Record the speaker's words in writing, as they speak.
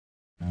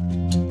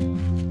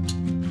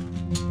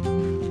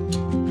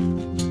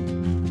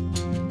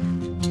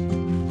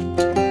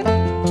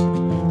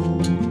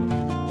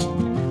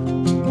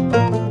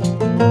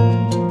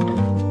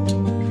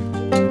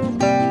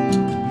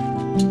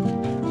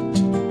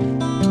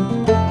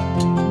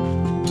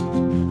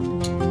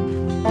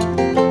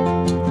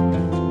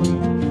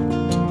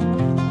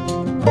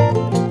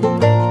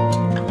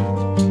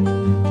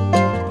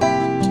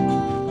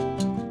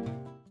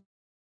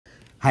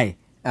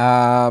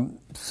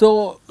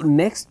So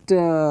next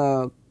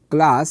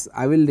class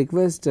I will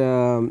request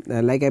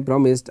like I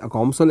promised a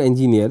COMSOL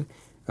engineer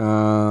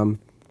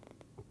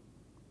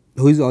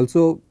who is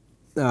also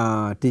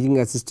teaching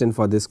assistant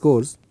for this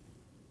course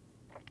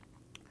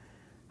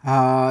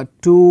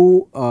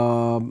to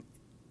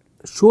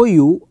show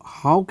you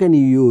how can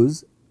you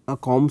use a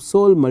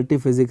COMSOL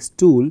multiphysics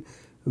tool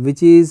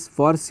which is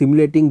for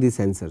simulating the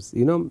sensors.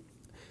 You know,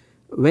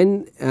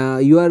 when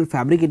you are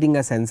fabricating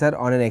a sensor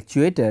on an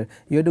actuator,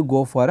 you have to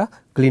go for a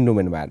clean room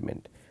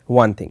environment,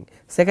 one thing.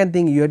 Second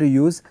thing, you have to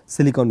use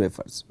silicon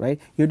wafers, right.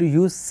 You have to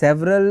use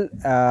several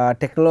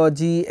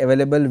technology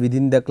available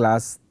within the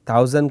class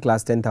 1000,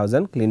 class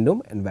 10,000 clean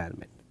room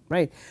environment,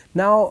 right.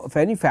 Now,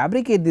 when you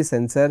fabricate the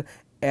sensor,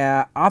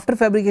 after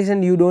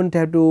fabrication you do not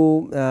have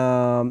to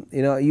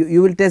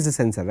you will test the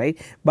sensor, right,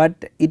 but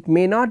it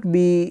may not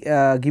be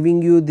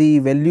giving you the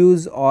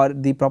values or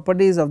the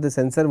properties of the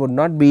sensor would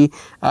not be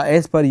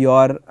as per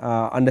your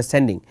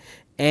understanding,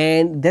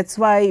 and that is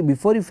why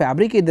before you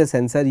fabricate the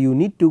sensor you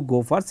need to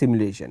go for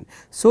simulation.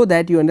 So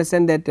that you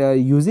understand that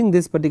using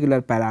this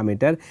particular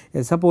parameter,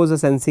 suppose a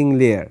sensing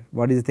layer,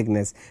 what is the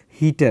thickness,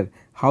 heater,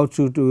 how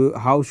should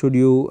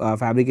you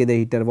fabricate the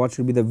heater, what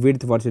should be the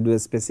width, what should be the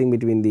spacing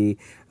between the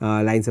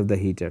lines of the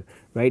heater,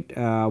 right,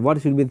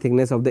 what should be the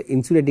thickness of the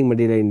insulating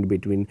material in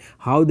between,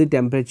 how the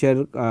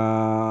temperature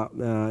how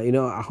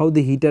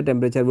the heater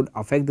temperature would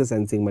affect the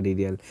sensing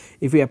material.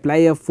 If you apply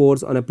a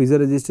force on a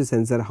piezoresistive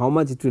sensor, how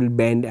much it will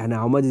bend and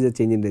how much is the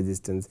change in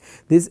resistance.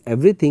 This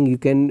everything you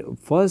can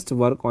first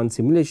work on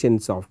simulation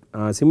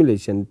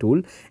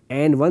tool,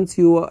 and once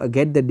you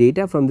get the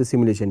data from the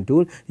simulation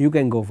tool you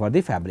can go for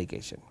the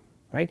fabrication,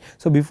 right.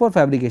 So, before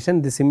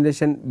fabrication the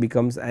simulation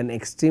becomes an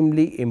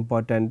extremely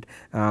important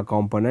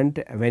component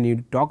when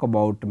you talk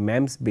about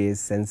MEMS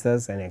based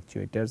sensors and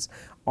actuators,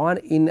 or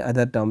in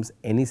other terms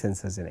any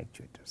sensors and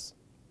actuators,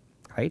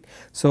 right.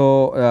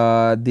 So,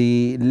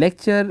 the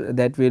lecture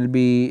that will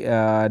be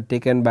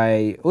taken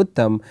by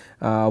Uttam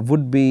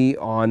would be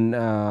on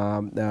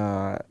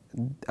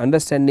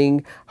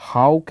understanding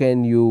how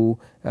can you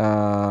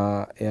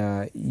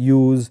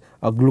use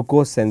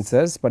glucose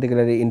sensors,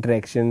 particularly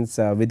interactions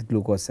with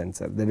glucose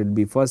sensor. That will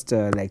be first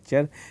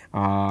lecture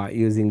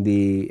using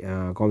the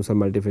COMSOL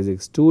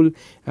multiphysics tool,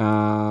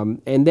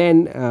 and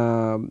then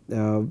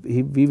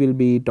we will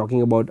be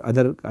talking about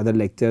other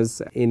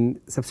lectures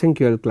in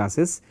subsequent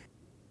classes.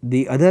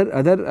 The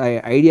other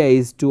idea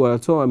is to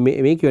also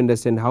make you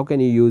understand how can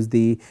you use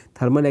the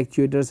thermal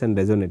actuators and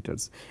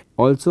resonators.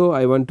 Also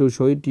I want to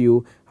show it to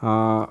you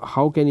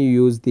how can you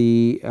use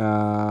the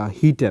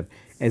heater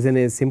as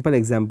a simple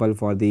example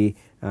for the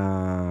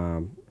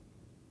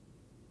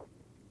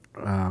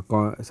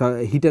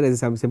so heater is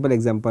some simple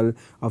example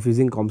of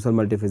using COMSOL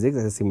multiphysics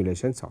as a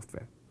simulation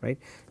software, right.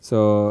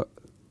 So,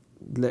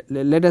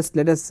 let us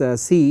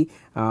see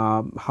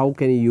how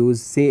can you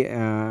use say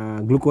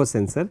glucose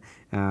sensor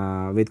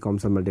with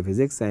COMSOL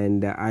multiphysics,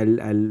 and I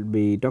will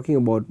be talking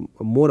about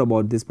more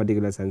about this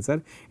particular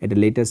sensor at a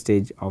later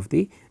stage of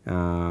the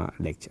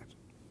lecture.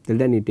 Till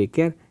then you take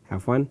care,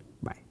 have fun,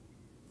 bye.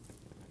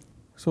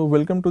 So,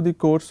 welcome to the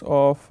course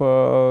of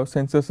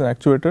sensors and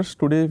actuators.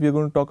 Today we are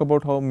going to talk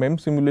about how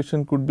MEMS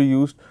simulation could be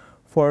used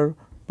for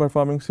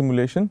performing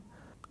simulation.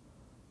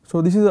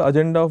 So, this is the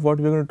agenda of what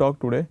we are going to talk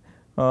today.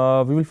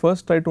 We will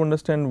first try to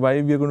understand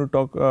why we are going to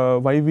talk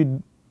why we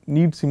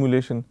need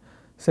simulation.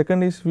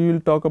 Second is we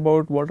will talk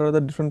about what are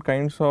the different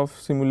kinds of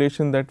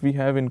simulation that we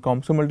have in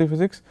COMSOL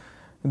multiphysics.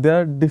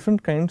 There are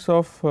different kinds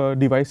of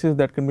devices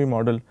that can be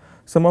modeled.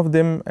 Some of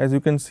them, as you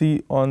can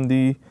see on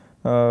the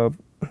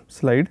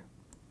slide,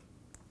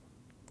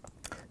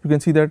 you can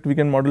see that we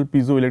can model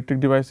piezoelectric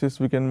devices,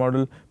 we can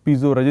model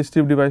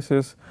piezoresistive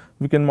devices,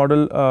 we can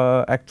model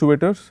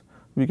actuators,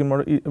 we can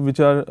model which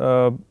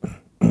are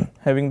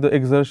having the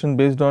exertion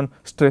based on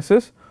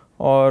stresses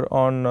or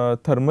on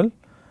thermal.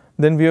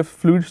 Then we have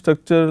fluid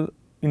structure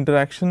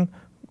interaction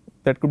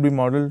that could be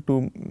modeled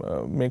to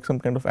make some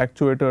kind of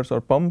actuators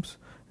or pumps,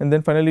 and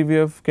then finally we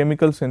have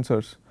chemical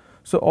sensors.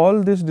 So,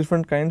 all these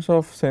different kinds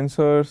of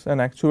sensors and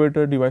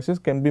actuator devices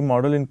can be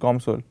modeled in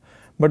COMSOL.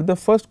 But the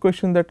first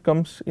question that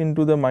comes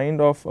into the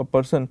mind of a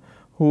person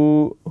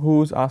who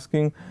is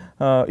asking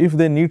if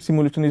they need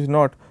simulation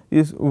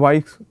is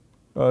why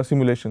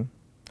simulation.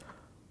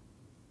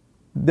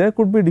 There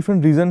could be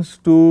different reasons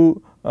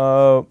to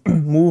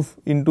move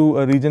into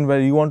a region where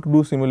you want to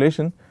do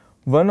simulation.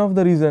 One of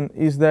the reason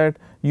is that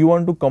you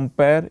want to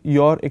compare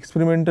your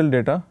experimental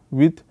data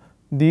with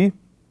the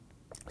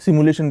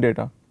simulation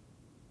data.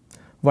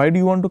 Why do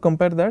you want to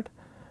compare that?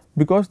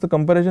 Because the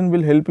comparison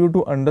will help you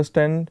to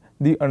understand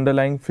the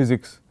underlying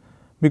physics.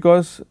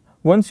 Because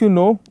once you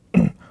know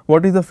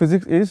what is the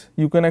physics is,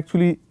 you can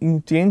actually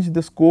change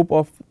the scope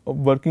of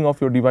working of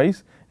your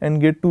device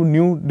and get to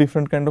new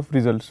different kind of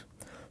results.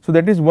 So,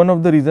 that is one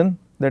of the reason,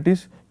 that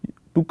is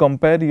to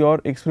compare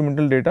your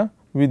experimental data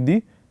with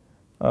the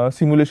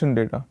simulation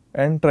data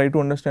and try to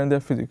understand their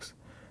physics.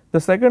 The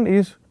second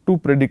is to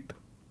predict.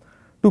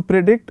 To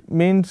predict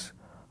means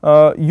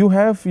you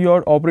have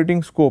your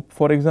operating scope.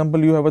 For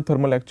example, you have a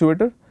thermal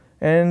actuator,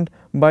 and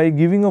by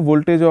giving a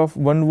voltage of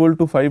 1 volt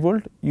to 5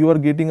 volt, you are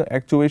getting an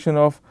actuation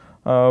of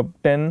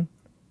 10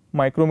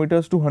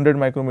 micrometers to 100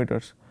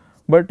 micrometers.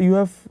 But you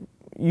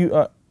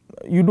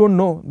don't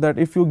know that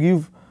if you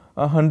give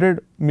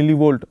 100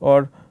 millivolt,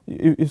 or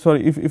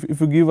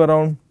if you give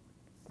around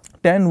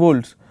 10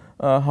 volts,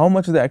 how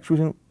much the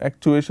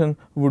actuation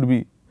would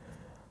be.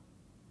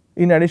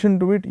 In addition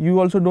to it, you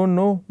also don't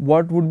know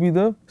what would be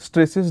the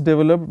stresses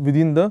developed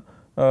within the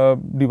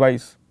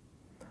device,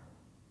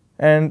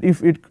 and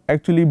if it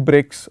actually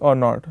breaks or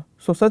not.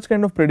 So such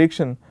kind of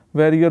prediction,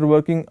 where you are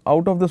working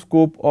out of the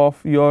scope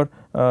of your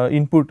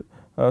input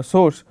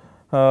source,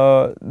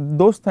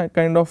 those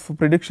kind of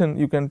prediction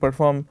you can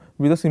perform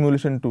with a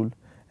simulation tool.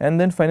 And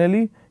then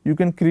finally, you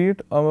can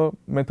create a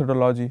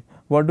methodology.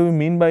 What do we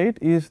mean by it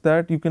is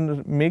that you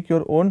can make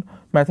your own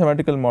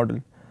mathematical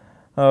model.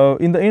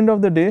 In the end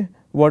of the day,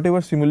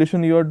 whatever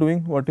simulation you are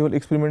doing, whatever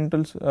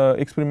experiments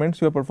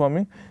you are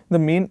performing, the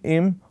main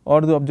aim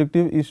or the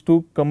objective is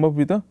to come up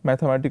with a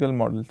mathematical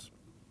models.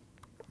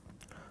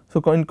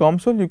 So in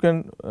COMSOL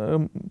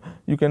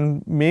you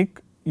can make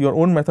your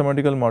own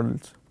mathematical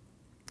models.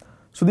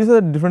 So these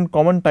are the different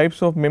common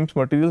types of MEMS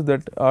materials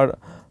that are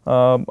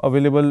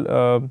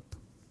available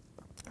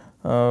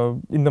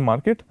in the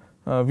market.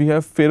 We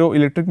have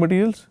ferroelectric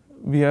materials,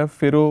 we have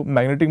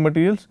ferromagnetic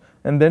materials,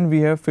 and then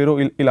we have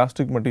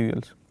ferroelastic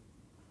materials.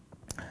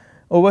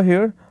 Over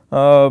here,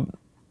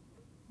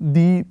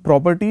 the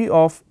property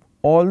of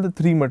all the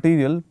three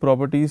material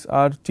properties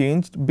are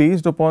changed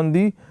based upon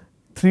the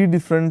three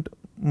different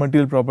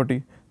material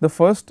property. The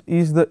first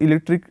is the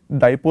electric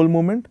dipole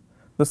moment,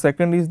 the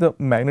second is the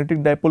magnetic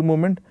dipole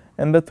moment,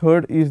 and the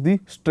third is the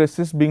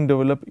stresses being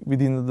developed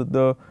within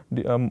the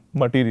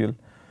material.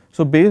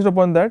 So based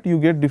upon that, you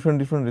get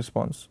different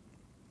response.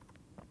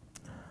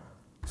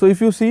 So if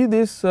you see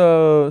this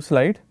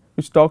slide,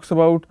 which talks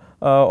about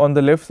on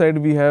the left side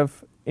we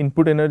have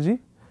input energy,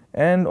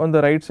 and on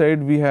the right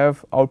side we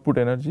have output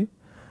energy.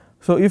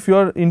 So if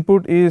your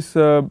input is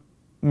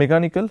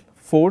mechanical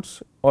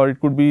force, or it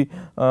could be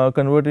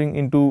converting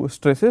into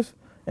stresses,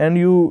 and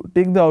you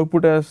take the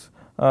output as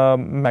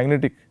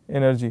magnetic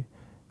energy,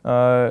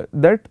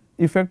 that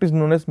effect is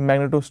known as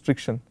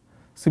magnetostriction.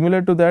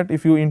 Similar to that,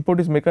 if your input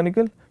is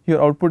mechanical,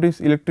 your output is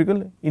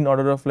electrical in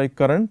order of like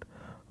current,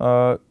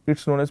 it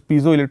is known as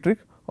piezoelectric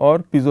or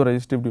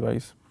piezoresistive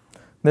device.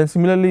 Then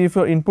similarly, if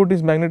your input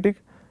is magnetic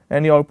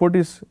and your output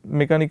is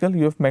mechanical,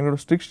 you have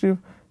magnetostrictive,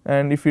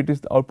 and if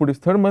the output is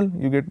thermal,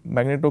 you get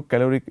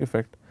magnetocaloric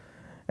effect,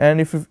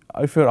 and if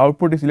your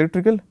output is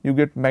electrical, you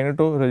get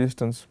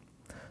magnetoresistance.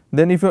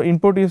 Then if your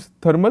input is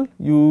thermal,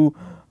 you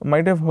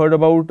might have heard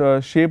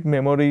about shape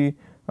memory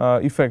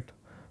effect.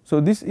 So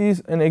this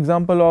is an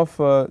example of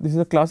this is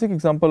a classic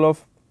example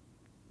of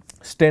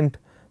stent,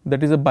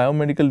 that is a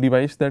biomedical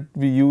device that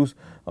we use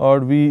or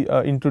we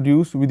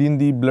introduce within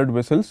the blood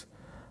vessels.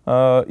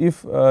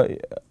 If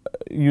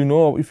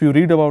you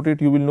read about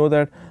it, you will know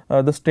that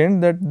the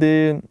stent that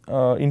they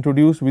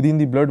introduce within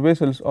the blood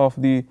vessels of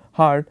the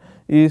heart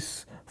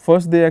is,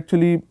 first they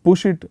actually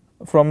push it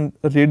from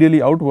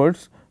radially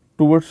outwards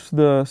towards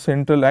the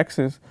central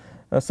axis,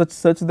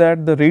 such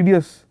that the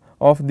radius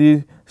of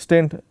the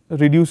stent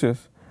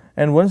reduces,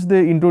 and once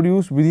they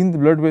introduce within the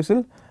blood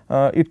vessel,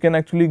 it can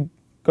actually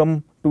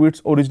come to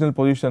its original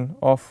position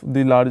of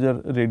the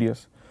larger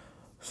radius.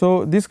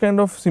 So this kind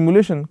of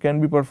simulation can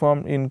be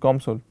performed in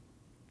COMSOL.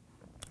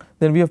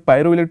 Then we have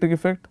pyroelectric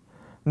effect,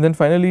 and then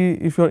finally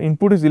if your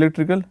input is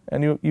electrical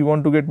and you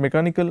want to get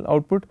mechanical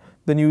output,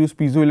 then you use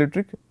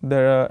piezoelectric,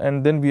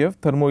 and then we have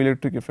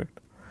thermoelectric effect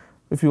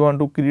if you want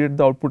to create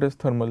the output as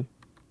thermal.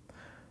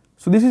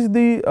 So this is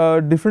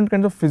the different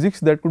kinds of physics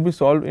that could be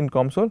solved in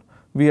COMSOL.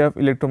 We have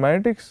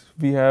electromagnetics,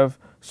 we have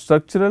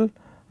structural,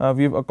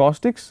 we have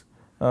acoustics,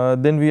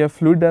 then we have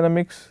fluid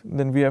dynamics,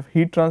 then we have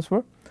heat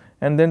transfer,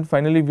 and then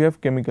finally we have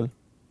chemical.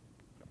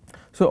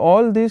 So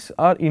all these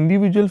are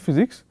individual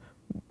physics,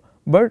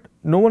 but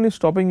no one is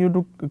stopping you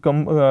to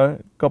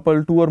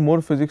couple two or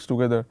more physics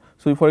together.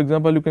 So for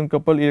example, you can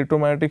couple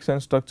electromagnetics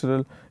and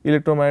structural,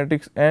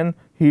 electromagnetics and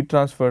heat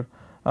transfer.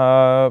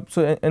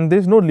 And there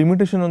is no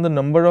limitation on the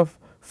number of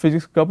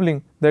physics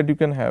coupling that you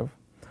can have.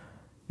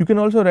 You can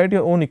also write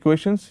your own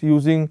equations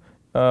using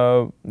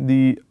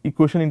the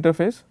equation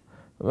interface.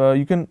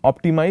 You can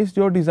optimize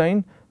your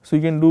design, so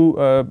you can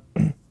do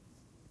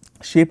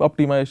shape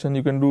optimization,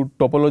 you can do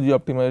topology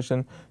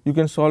optimization, you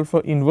can solve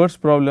for inverse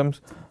problems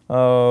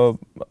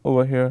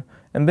over here,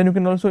 and then you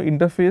can also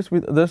interface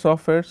with other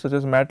softwares such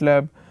as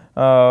MATLAB,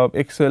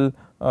 Excel,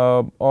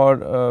 or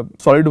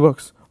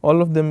SolidWorks.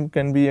 All of them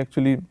can be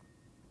actually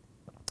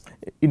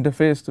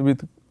interfaced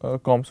with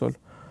COMSOL.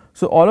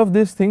 So all of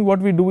this thing what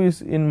we do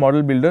is in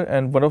model builder,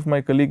 and one of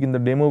my colleague in the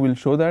demo will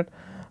show that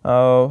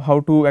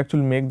how to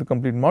actually make the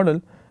complete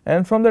model,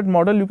 and from that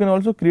model you can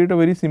also create a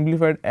very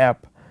simplified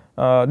app.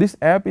 This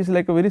app is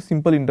like a very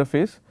simple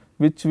interface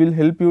which will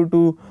help you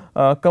to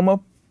come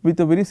up with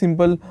a very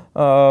simple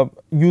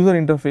user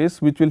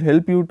interface which will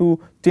help you to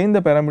change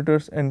the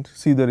parameters and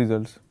see the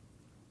results.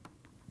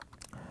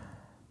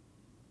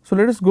 So,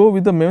 let us go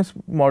with the MEMS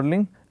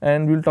modeling,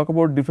 and we will talk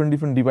about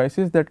different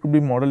devices that could be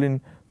modeled in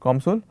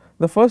COMSOL.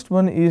 The first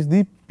one is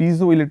the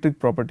piezoelectric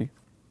property.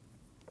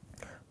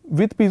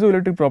 With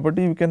piezoelectric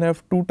property, we can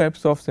have two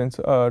types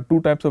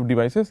of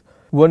devices.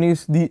 One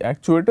is the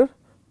actuator,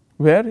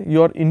 where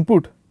your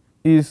input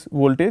is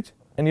voltage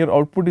and your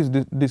output is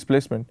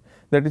displacement.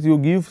 That is, you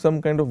give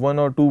some kind of 1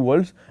 or 2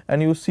 volts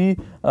and you see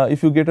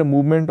if you get a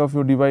movement of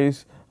your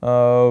device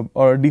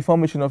or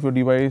deformation of your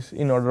device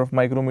in order of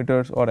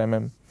micrometers or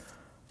mm.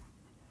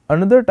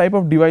 Another type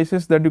of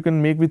devices that you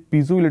can make with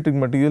piezoelectric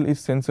material is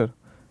sensor.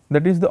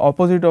 That is the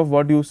opposite of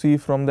what you see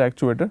from the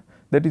actuator.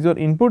 That is, your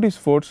input is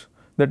force,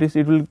 that is,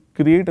 it will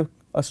create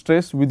a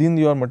stress within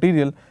your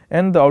material,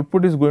 and the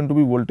output is going to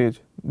be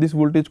voltage. This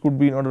voltage could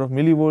be in order of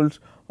millivolts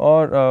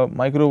or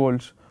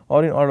microvolts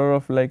or in order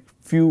of like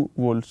few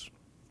volts.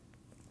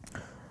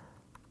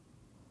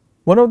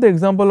 One of the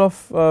example of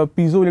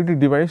piezoelectric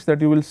device that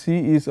you will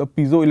see is a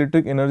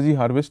piezoelectric energy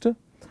harvester.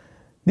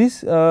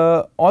 This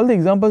all the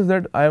examples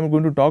that I am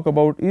going to talk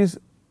about is,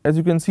 as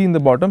you can see in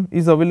the bottom,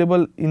 is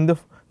available in the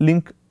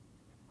link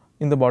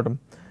in the bottom.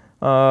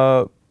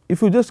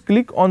 If you just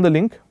click on the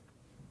link,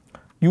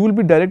 you will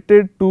be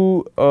directed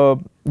to a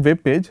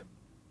web page,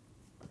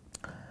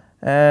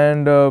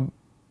 and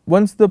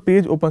once the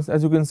page opens,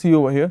 as you can see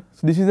over here,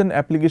 so this is an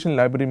application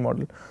library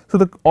model.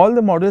 So, all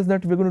the models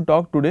that we are going to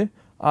talk today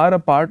are a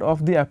part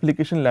of the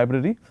application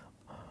library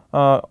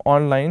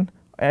online,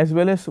 as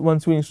well as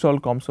once you install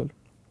COMSOL.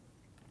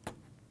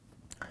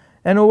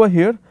 And over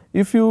here,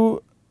 if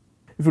you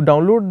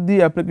download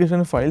the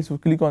application files, you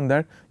click on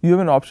that, you have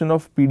an option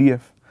of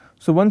PDF.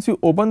 So, once you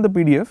open the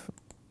PDF,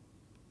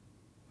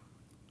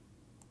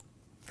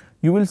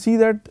 you will see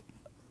that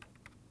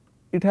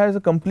it has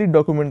a complete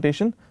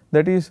documentation,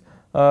 that is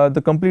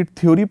the complete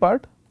theory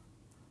part,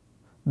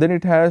 then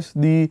it has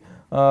the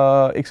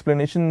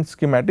explanation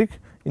schematic.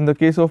 In the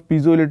case of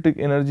piezoelectric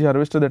energy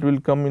harvester, that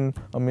will come in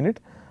a minute,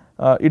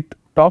 it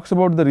talks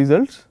about the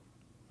results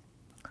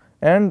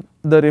and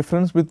the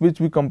reference with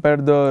which we compare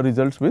the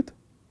results with,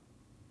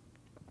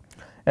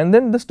 and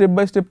then the step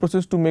by step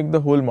process to make the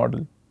whole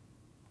model.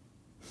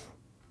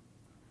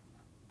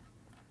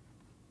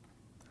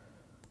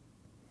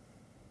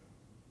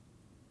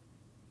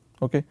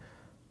 Okay.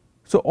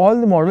 So,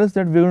 all the models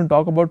that we are going to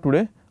talk about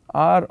today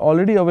are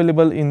already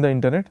available in the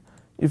internet.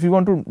 If you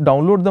want to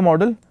download the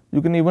model,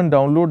 you can even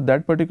download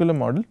that particular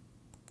model.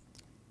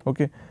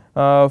 Okay.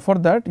 For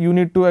that, you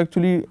need to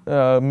actually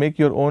make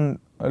your own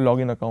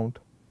login account.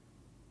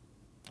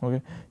 Okay.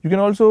 You can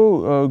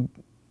also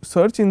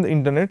search in the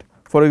internet.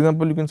 For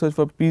example, you can search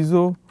for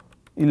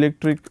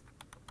piezoelectric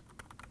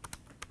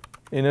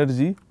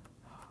energy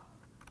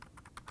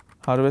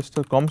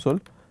harvester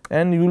COMSOL,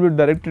 and you will be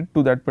directed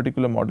to that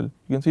particular model.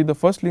 You can see the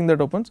first link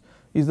that opens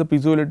is the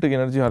piezoelectric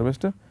energy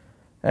harvester,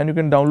 and you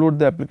can download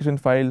the application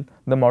file,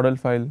 the model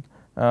file,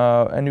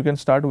 and you can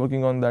start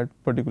working on that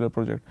particular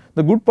project.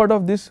 The good part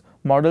of these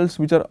models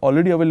which are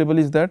already available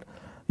is that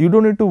you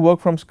do not need to work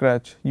from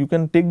scratch. You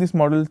can take this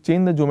model,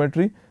 change the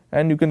geometry,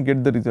 and you can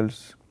get the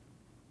results.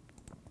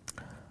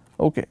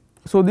 Okay.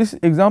 So, this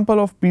example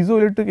of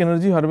piezoelectric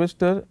energy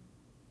harvester,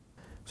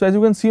 so as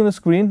you can see on the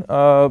screen,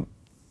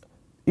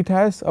 it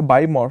has a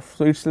bimorph.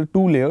 So, it is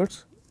 2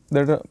 layers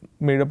that are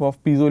made up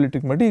of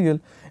piezoelectric material,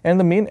 and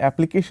the main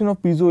application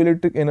of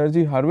piezoelectric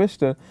energy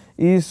harvester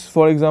is,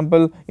 for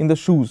example, in the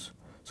shoes.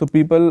 So,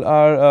 people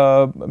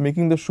are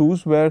making the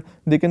shoes where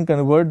they can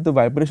convert the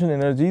vibration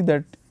energy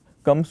that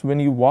comes when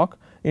you walk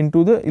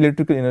into the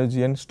electrical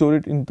energy and store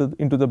it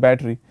into the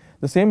battery.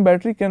 The same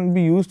battery can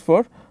be used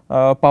for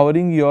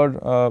powering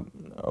your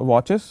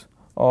watches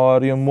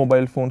or your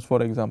mobile phones,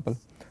 for example,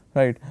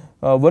 right.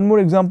 One more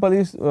example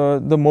is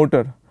the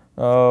motor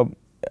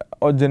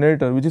or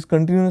generator, which is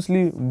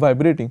continuously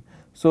vibrating.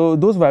 So,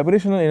 those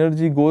vibrational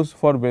energy goes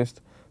for waste.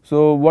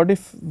 So, what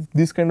if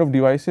these kind of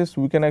devices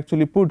we can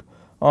actually put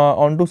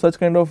onto such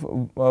kind of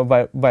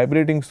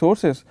vibrating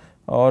sources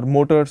or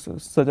motors,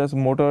 such as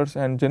motors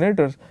and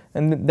generators,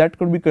 and that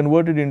could be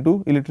converted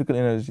into electrical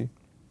energy.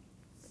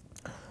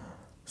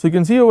 So, you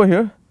can see over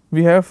here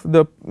we have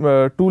the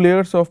 2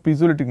 layers of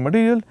piezoelectric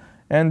material,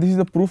 and this is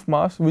the proof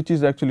mass which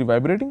is actually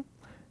vibrating,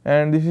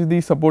 and this is the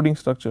supporting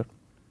structure.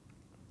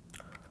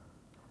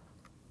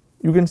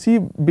 You can see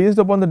based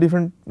upon the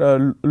different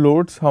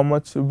loads how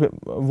much,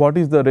 what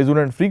is the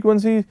resonant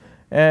frequency,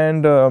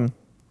 and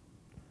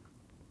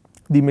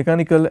the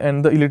mechanical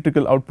and the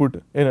electrical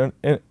output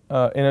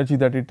energy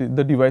that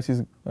the device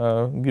is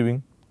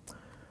giving.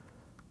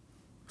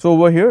 So,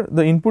 over here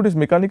the input is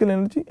mechanical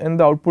energy and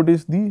the output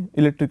is the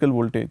electrical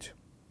voltage.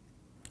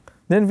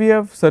 Then we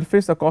have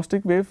surface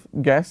acoustic wave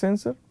gas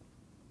sensor.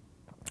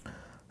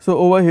 So,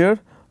 over here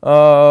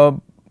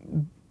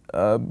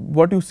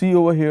what you see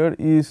over here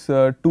is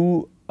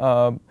 2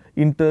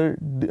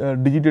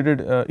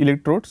 interdigitated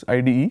electrodes,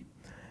 IDE,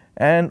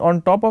 and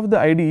on top of the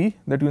IDE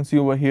that you can see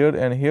over here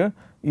and here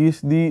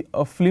is the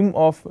film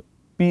of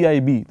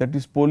PIB, that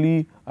is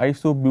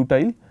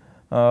polyisobutyl,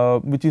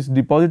 which is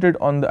deposited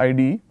on the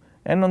IDE,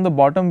 and on the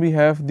bottom we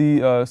have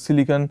the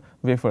silicon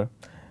wafer.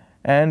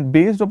 and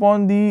based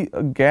upon the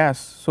gas.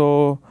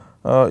 So,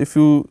 if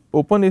you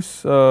open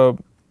this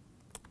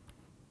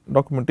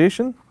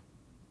documentation,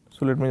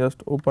 so let me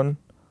just open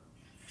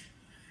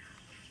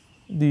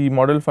the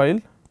model file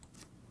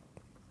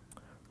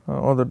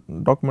or the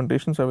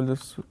documentation. So, I will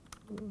just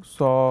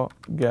saw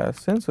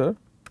gas sensor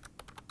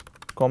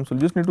COMSOL.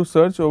 Just need to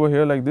search over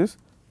here like this,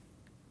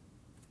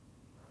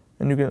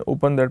 and you can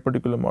open that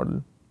particular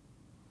model.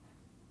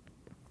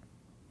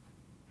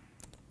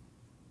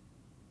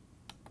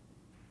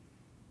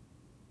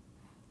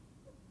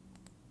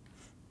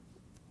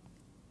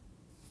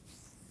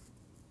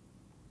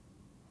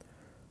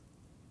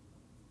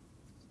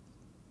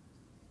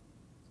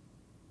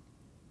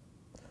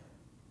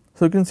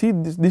 So, you can see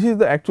this is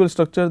the actual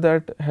structure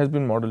that has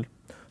been modeled.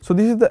 So,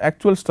 this is the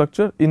actual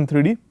structure in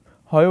 3D.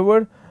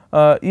 However,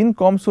 in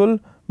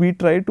COMSOL we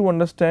try to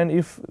understand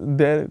if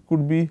there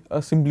could be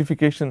a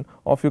simplification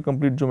of your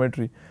complete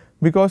geometry,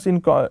 because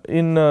in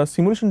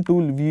simulation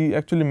tool we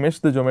actually mesh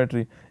the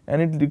geometry, and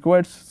it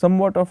requires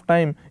somewhat of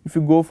time if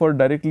you go for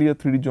directly a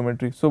 3D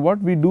geometry. So, what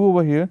we do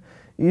over here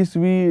is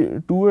we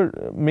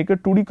make a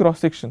 2D cross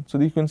section. So,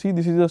 you can see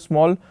this is a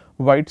small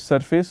white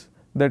surface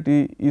that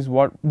is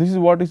what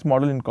is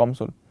modeled in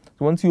COMSOL.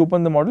 So, once you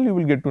open the model you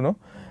will get to know,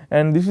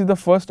 and this is the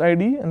first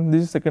ID and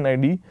this is second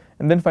ID,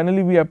 and then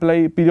finally we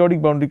apply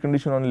periodic boundary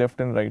condition on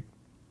left and right.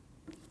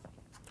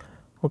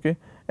 Okay.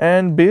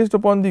 And based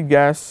upon the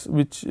gas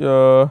which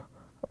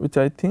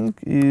I think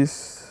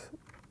is,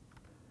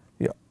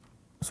 yeah,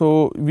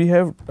 so we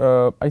have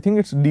I think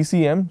it is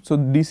DCM. So,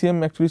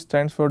 DCM actually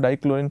stands for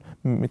dichlorine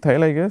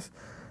methyl, I guess.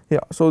 Yeah,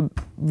 so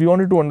we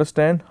wanted to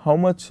understand how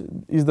much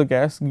is the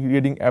gas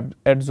getting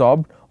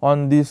adsorbed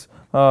on this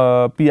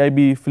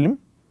PIB film,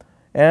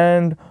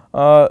 and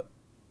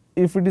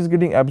if it is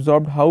getting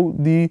absorbed, how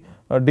the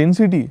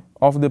density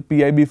of the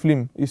PIB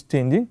film is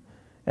changing,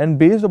 and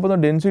based upon the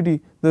density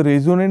the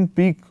resonant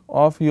peak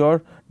of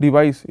your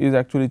device is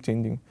actually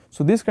changing.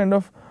 So, this kind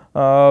of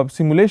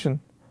simulation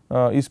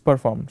is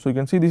performed. So, you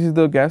can see this is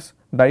the gas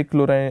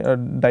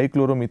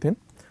dichloromethane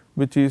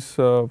which is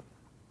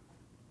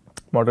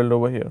modeled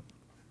over here.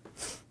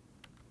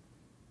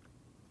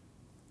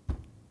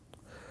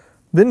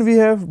 Then we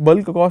have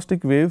bulk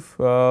acoustic wave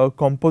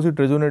composite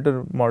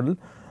resonator model.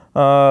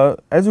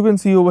 As you can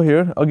see over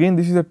here, again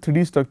this is a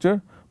 3D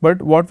structure,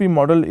 but what we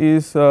model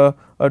is a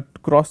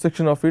cross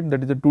section of it,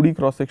 that is a 2D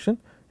cross section,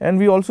 and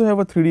we also have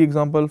a 3D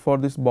example for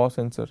this BAW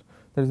sensor,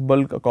 that is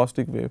bulk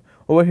acoustic wave.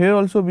 Over here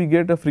also we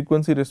get a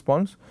frequency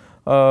response,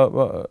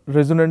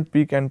 resonant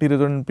peak,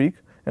 anti-resonant peak,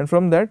 and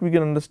from that we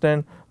can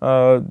understand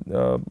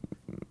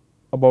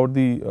about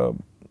the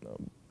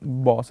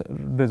BAW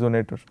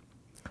resonator.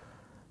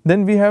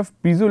 Then we have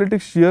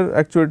piezoelectric shear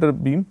actuator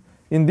beam.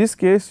 In this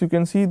case you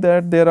can see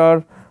that there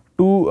are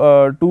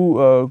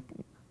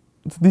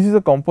this is a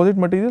composite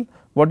material.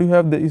 What you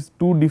have there is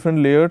two different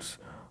layers,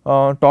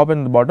 top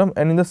and the bottom,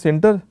 and in the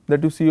center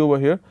that you see over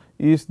here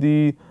is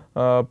the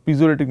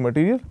piezoelectric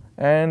material,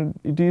 and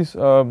it is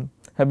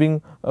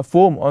having a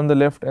foam on the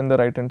left and the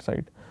right hand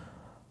side.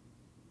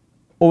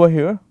 Over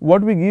here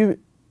what we give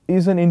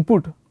is an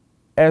input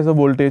as a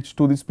voltage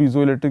to this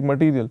piezoelectric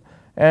material,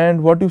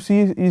 and what you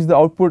see is the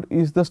output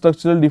is the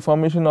structural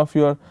deformation of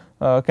your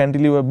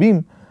cantilever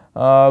beam,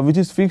 which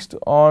is fixed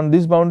on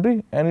this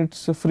boundary, and it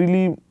is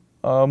freely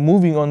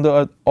moving on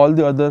the all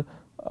the other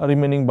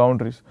remaining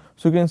boundaries.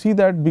 So, you can see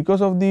that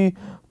because of the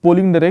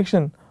polling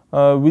direction,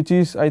 which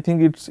is I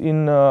think it is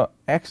in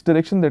x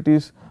direction, that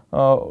is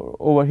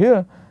over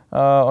here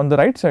on the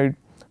right side,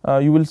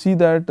 you will see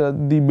that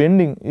the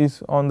bending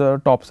is on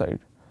the top side.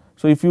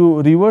 So, if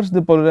you reverse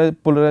the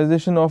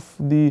polarization of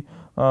the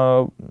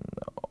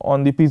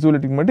on the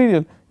piezoelectric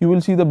material, you will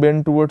see the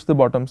bend towards the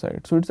bottom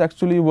side. So, it is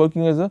actually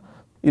working as a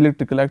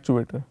electrical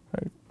actuator,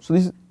 right. So,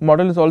 this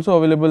model is also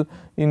available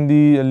in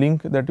the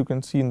link that you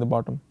can see in the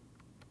bottom.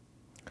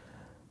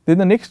 Then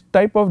the next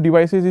type of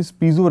devices is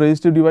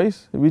piezo-resistive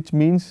device, which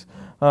means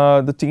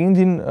the change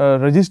in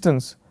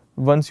resistance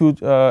once you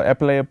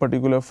apply a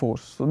particular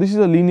force. So, this is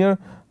a linear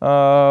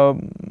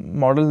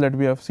model that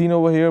we have seen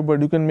over here, but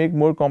you can make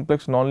more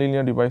complex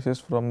non-linear devices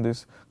from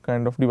this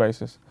kind of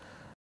devices.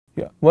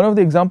 Yeah, one of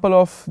the example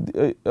of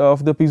the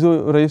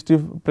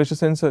piezo-resistive pressure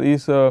sensor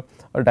is a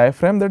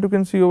diaphragm that you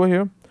can see over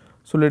here.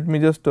 So, let me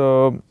just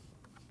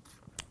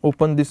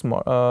open this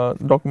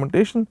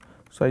documentation.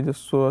 So, I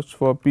just search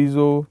for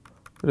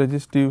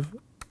piezo-resistive.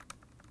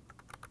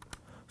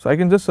 So, I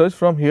can just search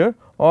from here,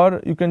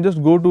 or you can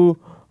just go to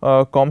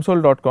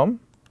COMSOL.com,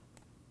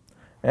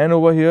 and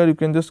over here you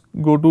can just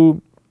go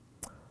to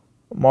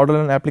model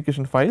and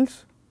application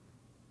files,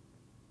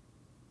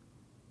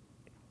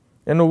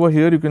 and over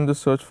here you can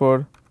just search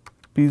for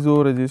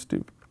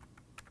piezo-resistive.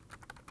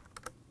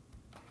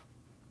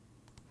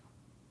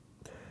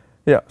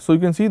 Yeah, so you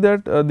can see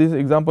that this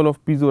example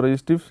of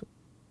piezo-resistive,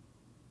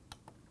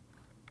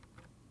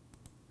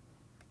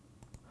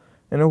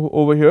 and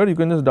over here you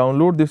can just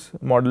download this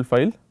model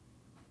file,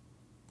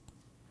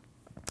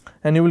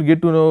 and you will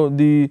get to know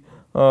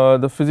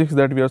the physics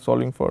that we are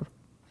solving for.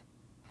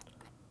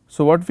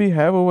 So, what we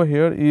have over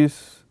here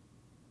is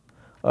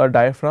a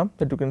diaphragm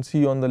that you can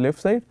see on the left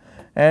side,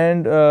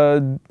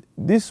 and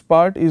this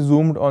part is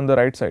zoomed on the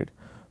right side.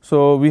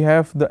 So we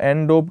have the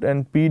N doped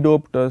and P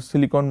doped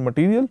silicon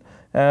material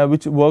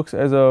which works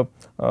as a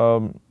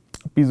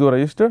piezo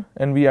resistor,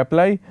 and we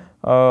apply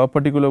a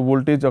particular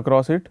voltage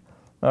across it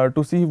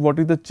to see what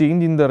is the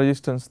change in the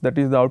resistance, that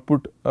is the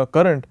output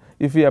current,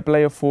 if we apply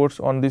a force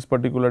on this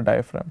particular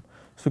diaphragm.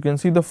 So you can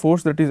see the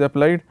force that is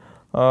applied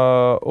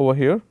over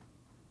here.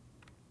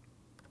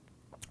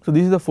 So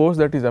this is the force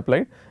that is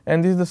applied,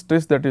 and this is the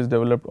stress that is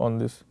developed on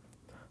this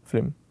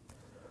film.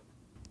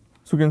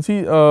 So you can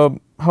see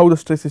how the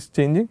stress is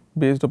changing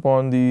based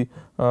upon the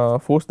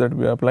force that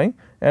we are applying,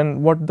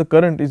 and what the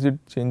current is it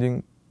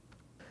changing.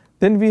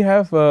 Then we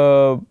have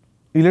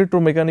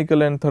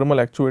electromechanical and thermal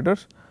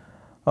actuators.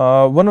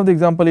 One of the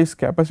example is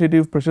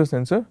capacitive pressure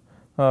sensor.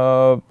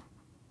 The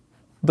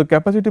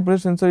capacitive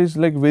pressure sensor is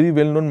like very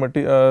well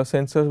known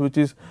sensor which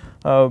is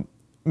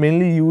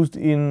mainly used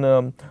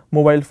in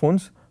mobile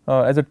phones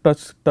as a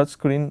touch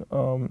screen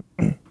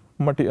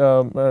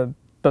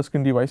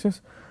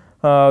devices.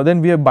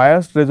 Then we have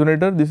biased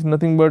resonator. This is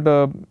nothing but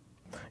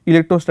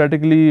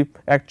electrostatically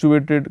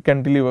actuated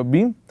cantilever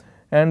beam,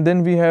 and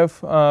then we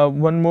have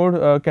one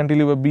more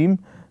cantilever beam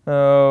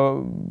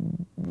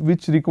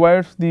which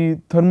requires the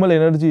thermal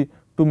energy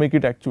to make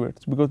it actuate,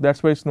 because that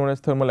is why it is known as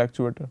thermal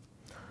actuator.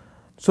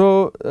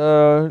 So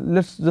let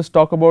us just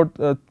talk about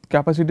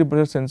capacitive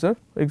pressure sensor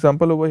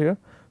example over here.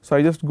 So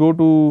I just go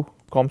to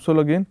COMSOL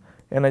again,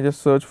 and I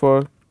just search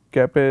for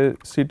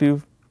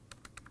capacitive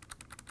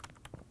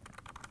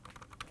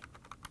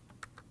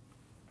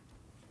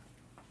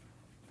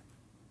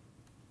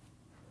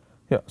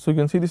so you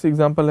can see this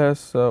example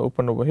has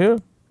opened over here,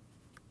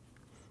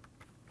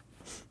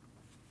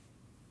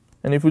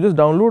 and if you just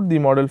download the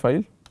model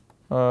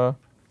file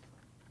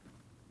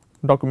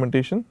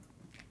documentation,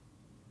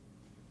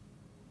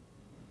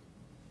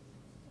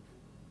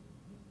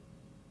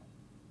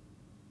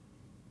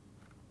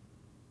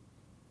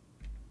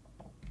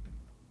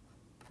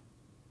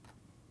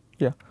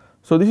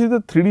 so this is the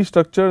 3D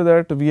structure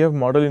that we have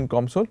modeled in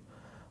COMSOL.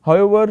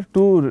 However,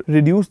 to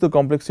reduce the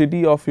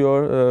complexity of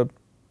your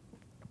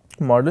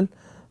model,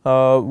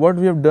 what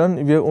we have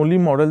done, we have only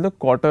modeled the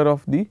quarter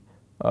of the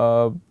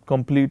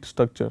complete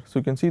structure. So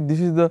you can see this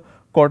is the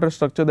quarter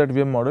structure that we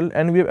have modeled,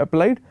 and we have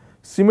applied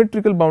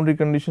symmetrical boundary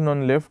condition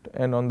on left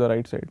and on the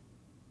right side.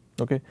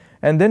 Okay,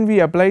 and then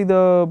we apply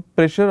the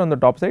pressure on the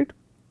top side.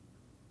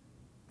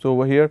 So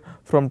over here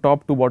from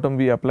top to bottom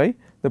we apply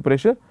the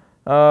pressure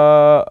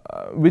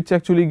which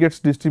actually gets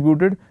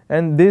distributed,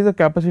 and there is a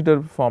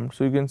capacitor formed.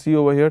 So you can see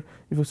over here,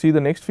 if you see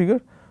the next figure,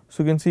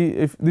 so you can see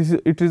if this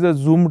is, it is a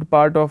zoomed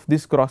part of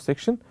this cross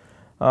section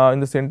in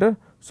the center.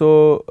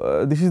 So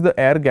this is the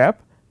air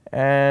gap,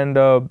 and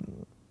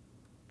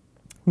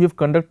we have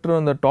conductor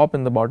on the top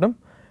and the bottom,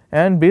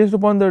 and based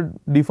upon the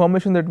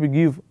deformation that we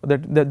give,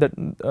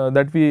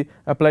 that we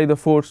apply the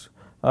force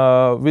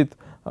with,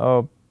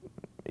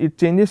 it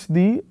changes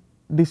the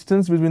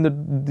distance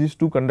between these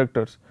two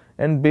conductors,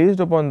 and based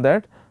upon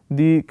that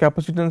the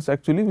capacitance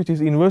actually, which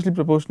is inversely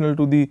proportional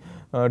to the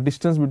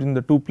distance between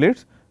the two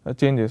plates,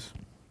 changes,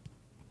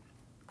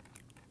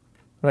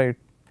 right.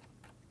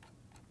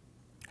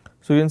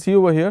 So you can see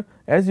over here,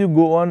 as you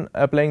go on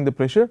applying the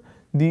pressure,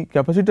 the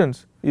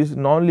capacitance is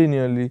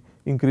non-linearly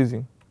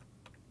increasing.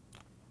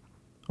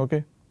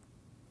 Okay.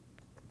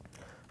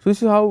 So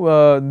this is how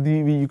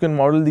you can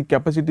model the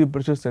capacitive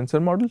pressure sensor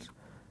models.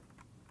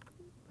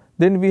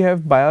 Then we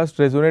have biased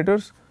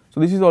resonators. So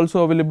this is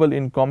also available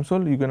in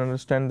COMSOL, you can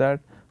understand that.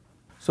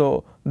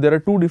 So there are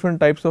two different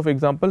types of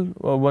example,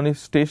 one is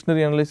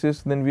stationary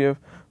analysis, then we have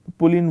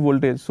pull-in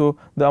voltage. So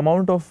the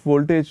amount of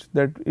voltage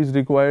that is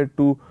required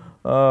to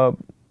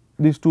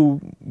these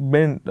two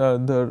bend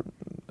the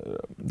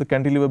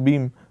cantilever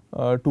beam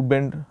to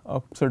bend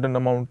a certain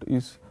amount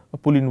is a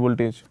pull-in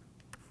voltage.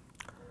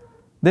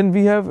 Then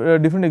we have a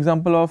different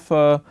example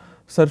of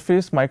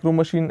surface micro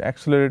machine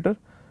accelerator.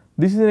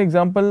 This is an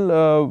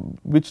example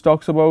which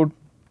talks about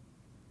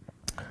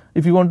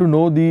if you want to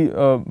know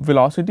the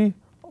velocity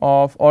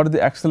of or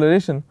the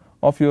acceleration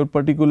of your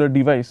particular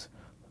device.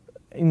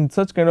 In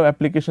such kind of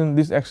application,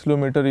 this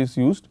accelerometer is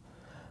used.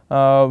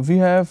 We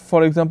have,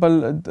 for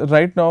example,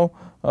 right now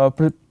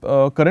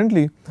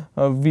currently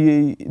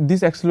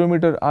this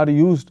accelerometer are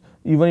used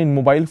even in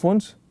mobile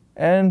phones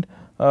and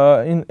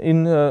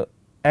in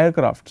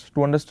aircrafts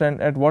to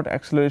understand at what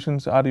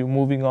accelerations are you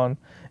moving on,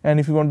 and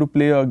if you want to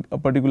play a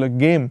particular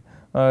game,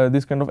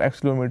 this kind of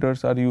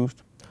accelerometers are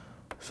used.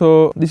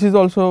 So this is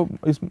also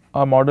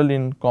a model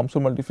in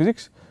COMSOL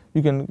multiphysics.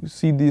 You can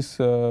see this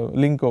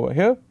link over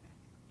here.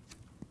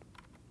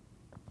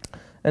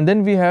 And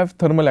then we have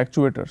thermal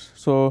actuators.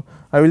 So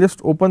I will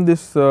just open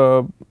this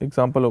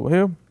example over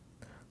here.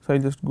 So I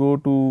just go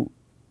to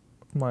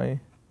my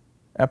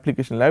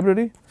application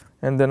library,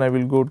 and then I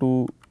will go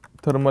to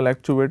thermal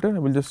actuator. I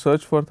will just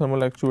search for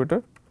thermal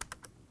actuator,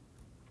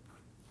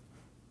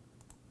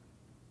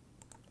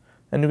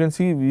 and you can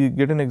see we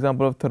get an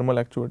example of thermal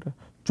actuator,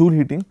 Joule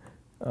heating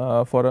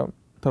for a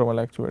thermal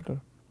actuator.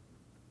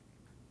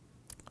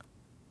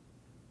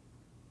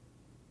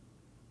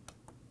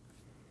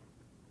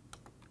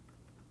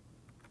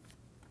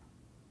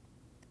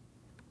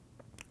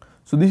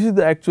 So, this is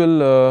the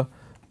actual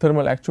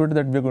thermal actuator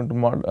that we are going to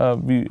model,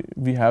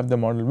 we have the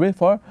model way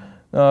for.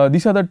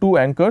 These are the two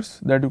anchors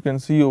that you can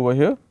see over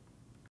here,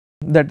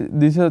 that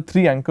these are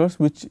three anchors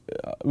which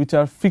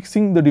are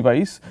fixing the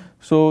device.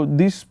 So,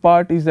 this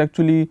part is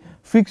actually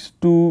fixed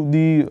to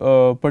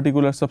the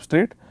particular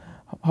substrate.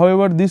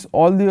 However, this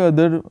all the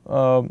other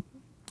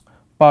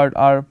part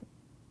are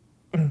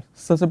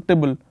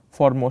susceptible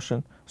for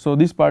motion. So,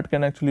 this part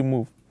can actually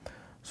move.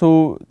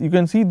 So, you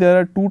can see there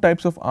are two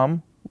types of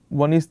arm,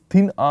 one is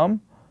thin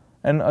arm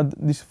and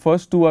these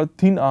first two are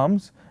thin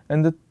arms,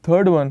 and the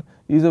third one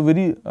is a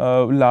very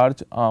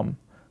large arm.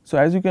 So,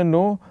 as you can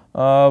know,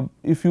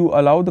 if you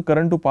allow the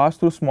current to pass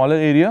through smaller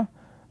area,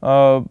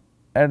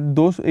 at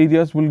those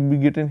areas will be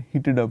getting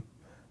heated up,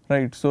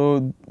 right.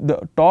 So,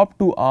 the top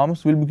two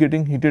arms will be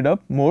getting heated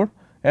up more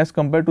as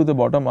compared to the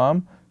bottom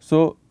arm.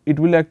 So, it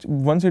will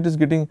once it is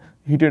getting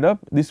heated up,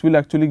 this will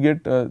actually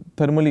get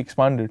thermally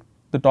expanded,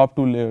 the top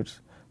two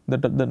layers,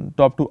 the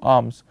top two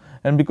arms,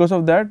 and because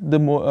of that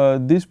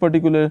this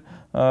particular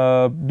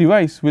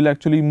device will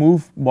actually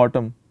move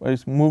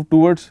move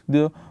towards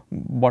the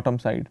bottom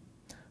side,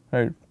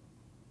 right.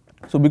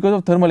 So, because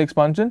of thermal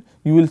expansion,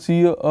 you will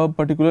see a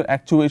particular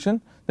actuation,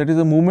 that is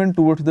a movement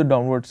towards the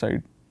downward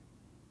side.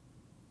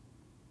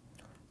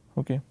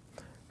 Okay.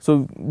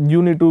 So,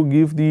 you need to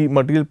give the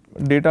material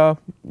data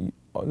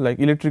like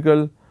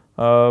electrical,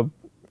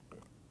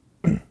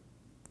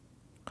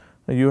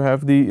 you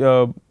have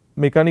the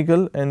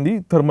mechanical and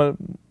the thermal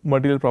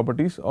material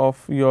properties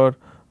of your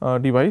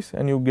device,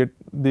 and you get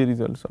the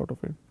results out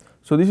of it.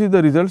 So, this is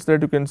the results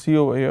that you can see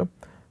over here.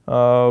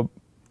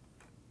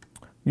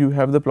 You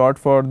have the plot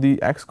for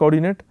the x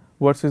coordinate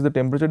versus the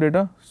temperature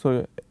data.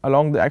 So,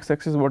 along the x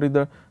axis, what is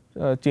the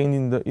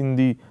change in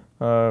the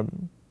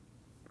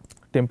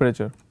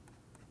temperature.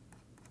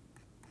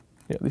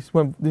 Yeah, this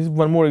is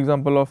one more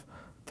example of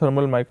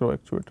thermal micro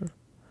actuator.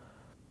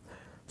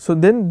 So,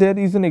 then there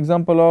is an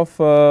example of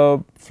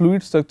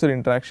fluid structure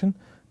interaction,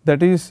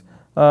 that is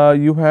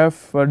you have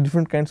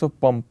different kinds of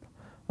pump.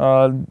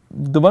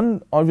 The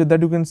one object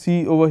that you can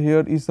see over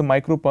here is the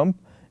micro pump,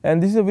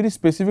 and this is a very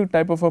specific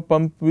type of a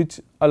pump which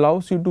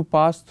allows you to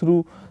pass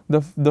through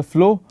the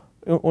flow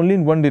only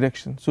in one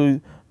direction. So,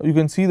 you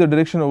can see the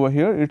direction over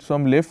here, it is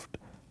from left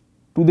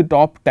to the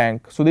top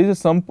tank. So, there is a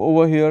sump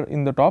over here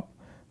in the top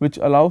which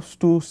allows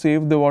to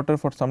save the water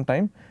for some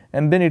time,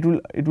 and then it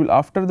will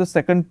after the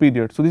second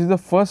period. So, this is the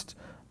first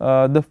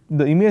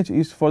the image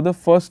is for the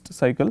first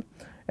cycle,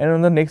 and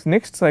on the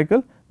next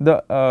cycle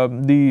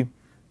the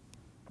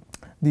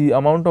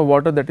amount of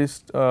water that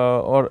is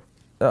or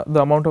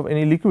the amount of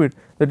any liquid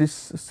that is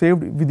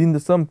saved within the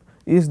sump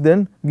is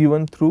then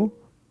given through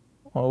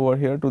over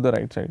here to the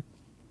right side,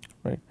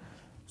 right.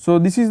 So,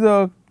 this is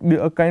a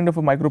kind of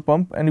a micro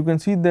pump, and you can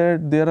see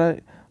that there are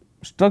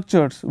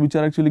structures which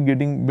are actually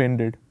getting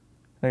bended,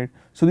 right.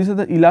 So, these are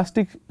the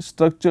elastic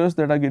structures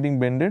that are getting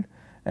bended,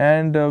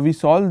 and we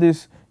solve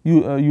this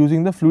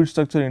using the fluid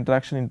structure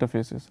interaction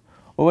interfaces.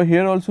 Over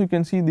here also you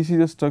can see this is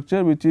a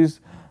structure which is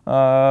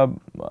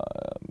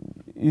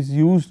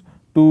used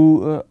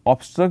to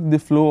obstruct the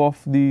flow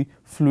of the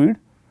fluid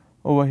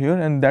over here,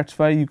 and that is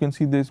why you can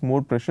see there is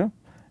more pressure,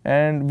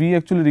 and we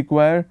actually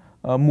require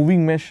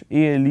moving mesh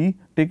ALE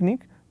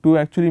technique to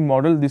actually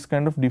model this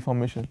kind of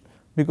deformation,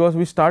 because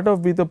we start off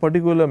with a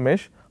particular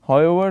mesh.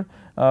 However,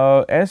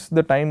 as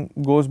the time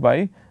goes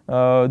by,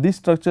 this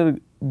structure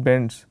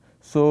bends.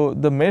 So,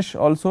 the mesh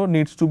also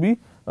needs to be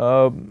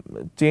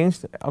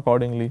changed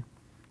accordingly.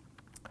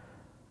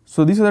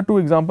 So, these are the two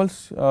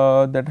examples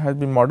that has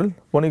been modeled.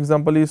 One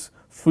example is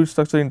fluid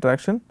structure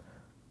interaction.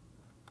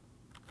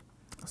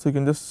 So, you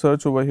can just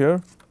search over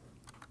here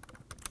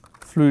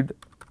fluid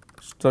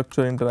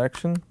structure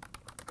interaction.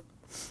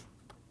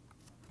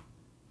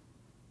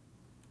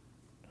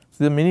 So,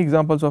 there are many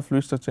examples of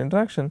fluid structure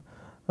interaction.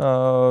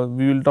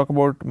 We will talk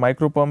about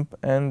micro pump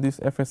and this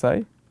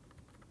FSI.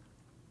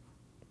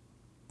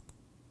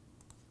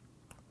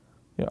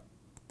 Yeah.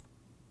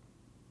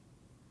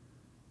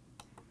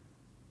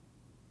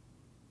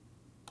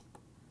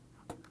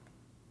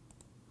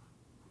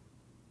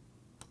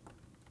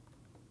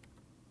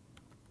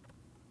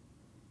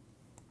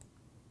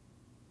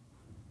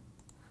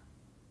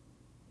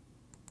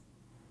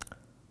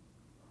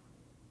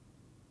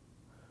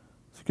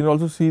 So, you can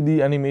also see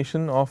the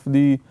animation of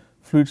the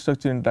fluid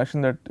structure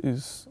interaction that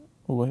is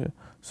over here.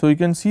 So, you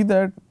can see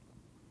that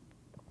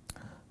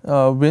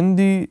when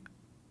the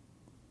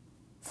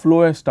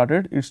flow has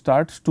started, it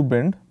starts to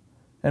bend,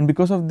 and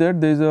because of that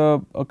there is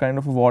a kind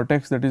of a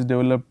vortex that is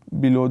developed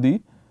below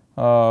the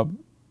or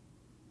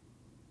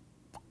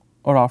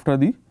after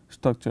the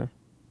structure.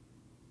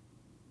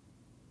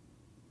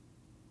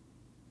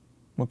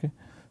 Okay.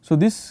 So,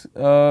 these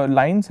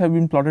lines have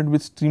been plotted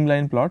with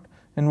streamline plot,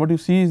 and what you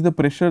see is the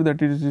pressure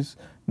that it is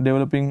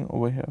developing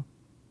over here.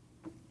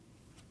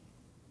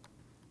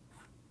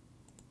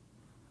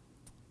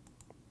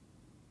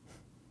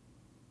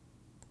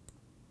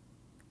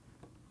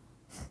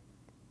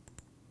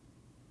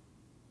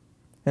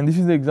 And this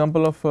is the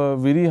example of a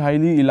very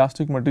highly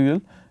elastic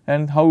material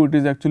and how it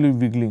is actually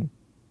wiggling.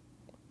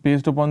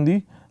 based upon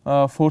the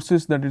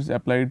forces that is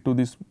applied to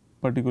this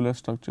particular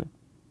structure.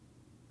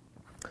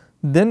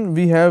 Then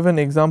we have an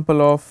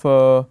example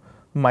of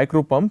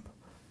micro pump.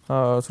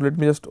 So let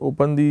me just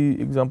open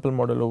the example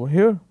model over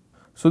here.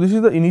 So this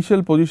is the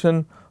initial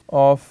position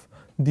of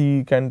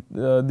the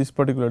this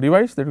particular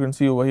device that you can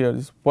see over here.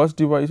 This first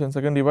device and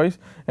second device,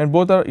 and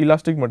both are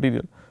elastic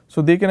material.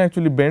 So they can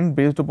actually bend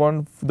based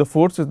upon the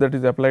forces that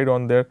is applied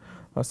on their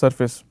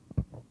surface.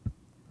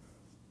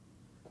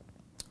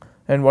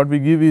 And what we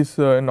give is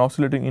an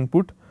oscillating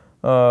input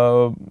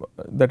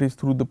that is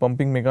through the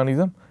pumping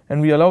mechanism,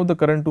 and we allow the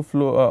current to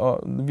flow.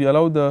 We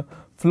allow the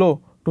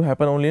flow to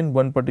happen only in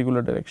one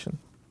particular direction,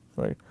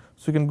 right.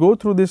 So you can go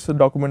through this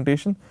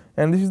documentation,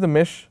 and this is the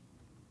mesh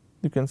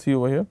you can see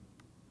over here.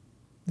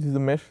 This is the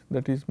mesh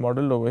that is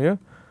modeled over here,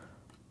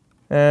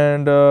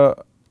 and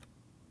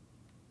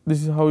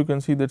this is how you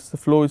can see that the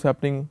flow is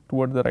happening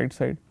toward the right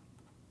side,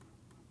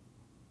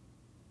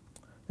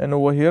 and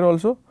over here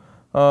also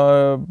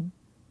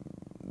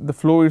the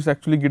flow is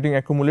actually getting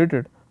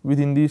accumulated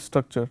within the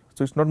structure.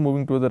 So, it is not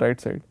moving to the right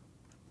side.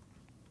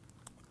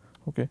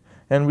 Okay.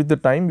 And with the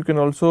time you can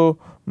also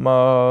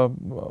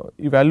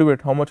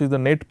evaluate how much is the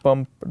net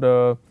pump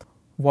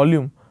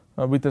volume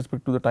with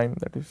respect to the time,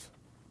 that is.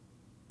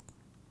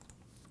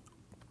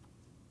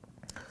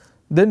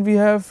 Then we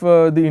have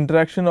the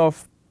interaction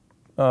of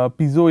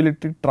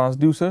piezoelectric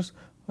transducers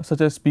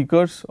such as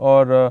speakers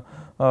or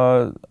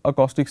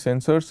acoustic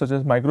sensors such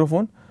as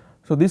microphone.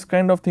 So, this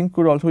kind of thing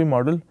could also be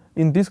modeled.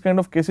 In this kind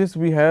of cases,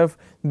 we have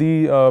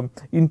the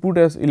input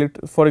as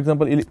for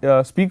example,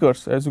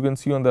 speakers, as you can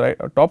see on the right,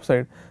 top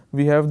side,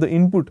 we have the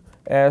input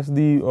as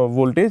the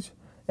voltage,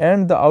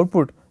 and the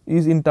output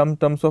is in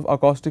terms of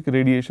acoustic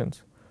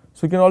radiations.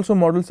 So, you can also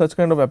model such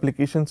kind of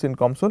applications in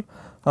COMSOL,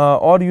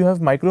 or you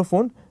have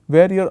microphone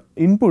where your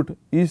input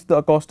is the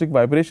acoustic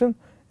vibration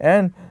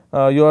and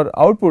your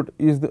output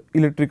is the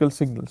electrical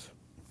signals,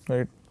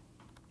 right.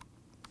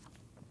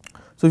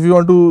 So, if you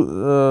want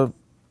to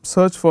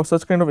search for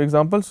such kind of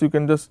examples, you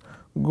can just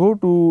go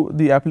to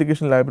the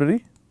application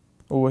library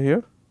over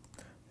here,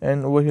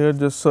 and over here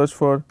just search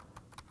for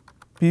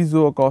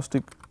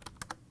piezoacoustic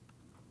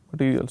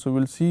material. So, we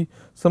will see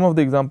some of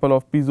the example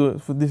of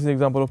piezo. So, this is an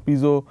example of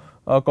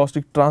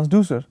piezoacoustic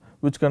transducer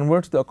which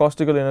converts the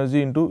acoustical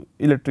energy into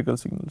electrical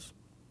signals.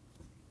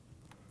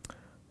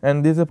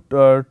 And this is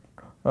a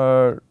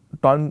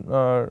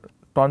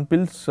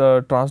Tonpil's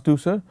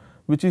transducer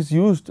which is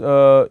used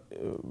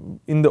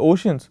in the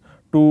oceans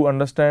to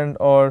understand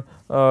or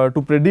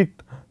to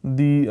predict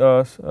the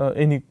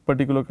any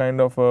particular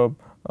kind of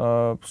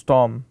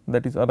storm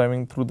that is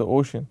arriving through the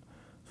ocean.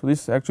 So,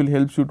 this actually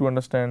helps you to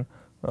understand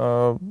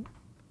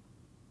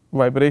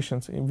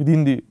vibrations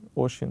within the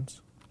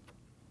oceans.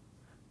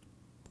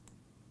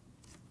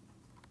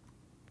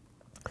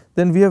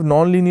 Then we have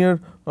nonlinear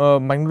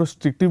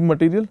magnetostrictive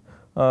material.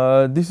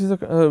 This is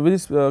a very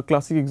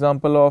classic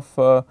example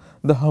of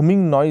the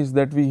humming noise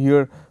that we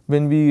hear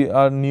when we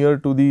are near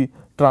to the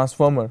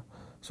transformer.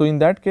 So, in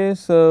that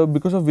case,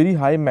 because of very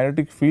high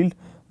magnetic field,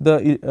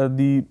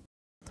 the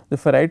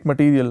ferrite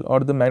material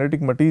or the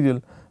magnetic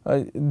material,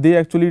 they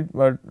actually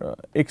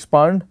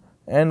expand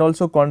and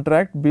also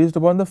contract based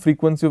upon the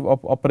frequency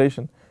of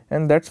operation,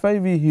 and that is why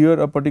we hear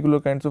a particular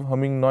kinds of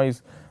humming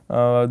noise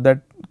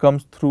that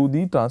comes through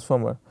the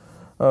transformer.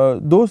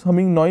 Those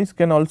humming noise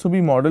can also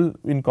be modeled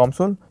in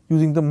COMSOL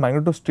using the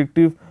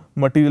magnetostrictive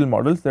material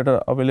models that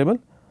are available,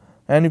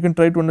 and you can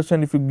try to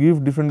understand if you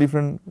give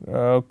different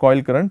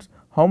coil currents,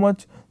 how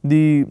much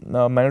the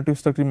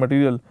magnetostrictive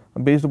material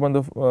based upon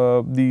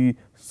the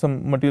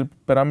some material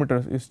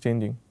parameters is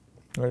changing,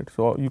 right.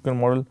 So, you can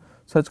model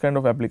such kind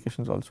of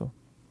applications also.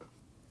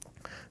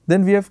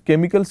 Then we have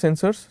chemical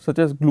sensors such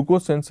as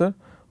glucose sensor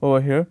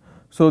over here.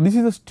 So, this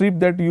is a strip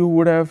that you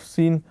would have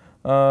seen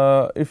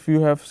if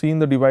you have seen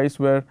the device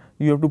where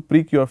you have to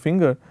prick your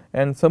finger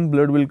and some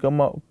blood will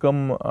come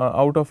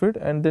out of it,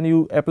 and then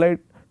you apply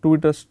to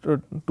it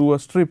to a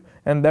strip,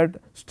 and that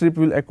strip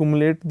will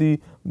accumulate the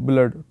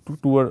blood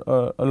to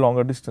a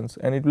longer distance,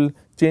 and it will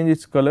change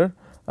its color,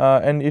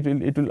 and it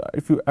will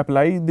if you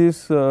apply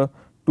this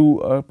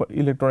to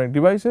electronic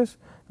devices,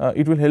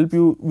 it will help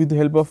you with the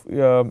help of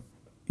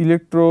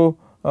electro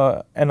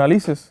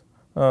analysis.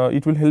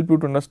 It will help you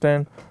to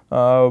understand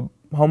how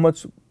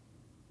much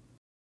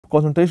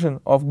concentration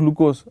of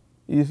glucose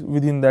is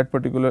within that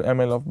particular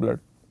ml of blood.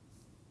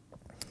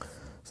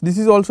 So, this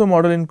is also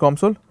modeled in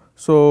COMSOL.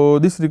 So,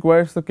 this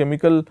requires the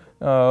chemical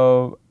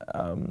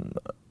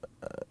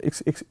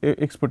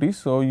expertise.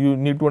 So, you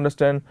need to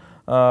understand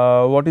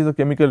what is the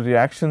chemical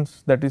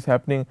reactions that is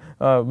happening,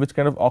 which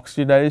kind of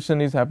oxidation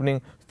is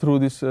happening through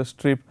this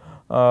strip,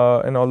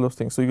 and all those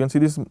things. So, you can see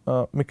this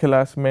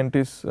Michaelis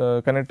Mentis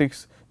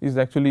kinetics is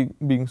actually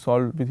being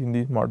solved within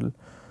the model.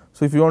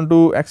 So, if you want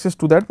to access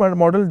to that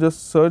model,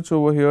 just search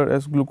over here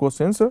as glucose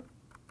sensor,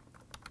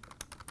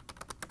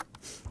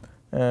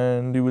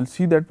 and you will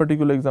see that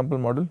particular example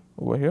model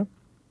over here,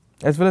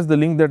 as well as the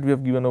link that we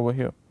have given over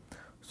here.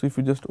 So, if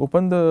you just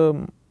open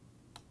the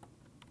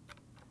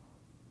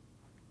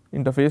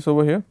interface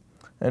over here,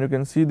 and you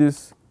can see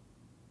this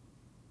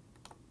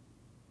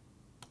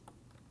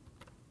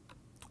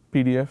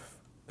PDF,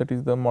 that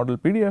is the model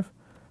PDF,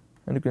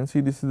 and you can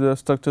see this is the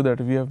structure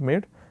that we have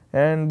made,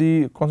 and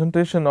the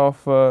concentration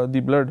of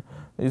the blood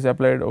is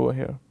applied over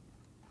here.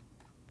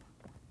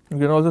 You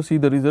can also see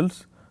the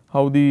results,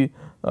 how the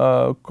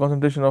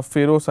concentration of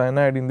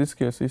ferrocyanide in this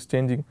case is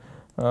changing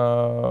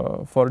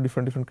for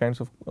different kinds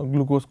of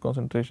glucose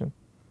concentration.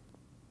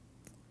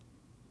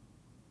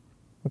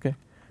 Okay,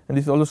 and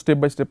this is also step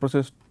by step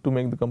process to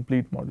make the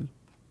complete model.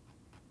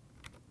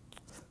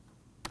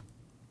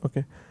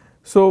 Okay,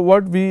 so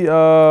what we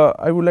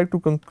I would like to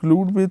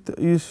conclude with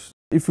is,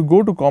 if you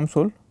go to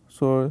COMSOL,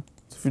 so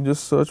if you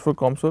just search for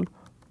COMSOL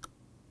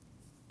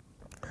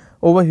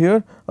over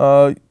here,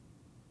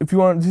 if you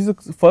want, this is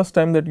the first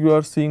time that you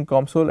are seeing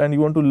COMSOL and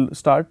you want to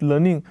start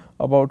learning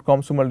about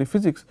COMSOL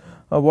multiphysics,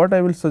 what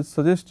I will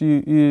suggest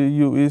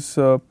you is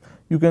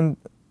you can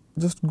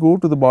just go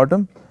to the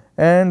bottom,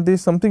 and there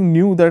is something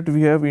new that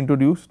we have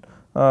introduced,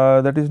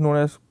 that is known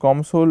as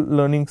COMSOL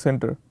Learning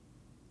Center.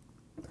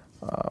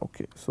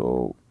 Okay,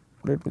 so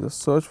let me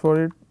just search for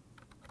it.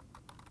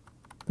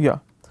 Yeah,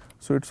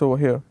 so it's over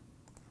here,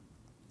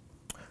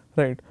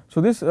 right. So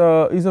this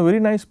is a very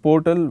nice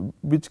portal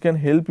which can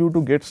help you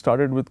to get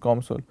started with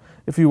COMSOL.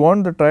 If you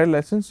want the trial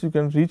license, you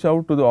can reach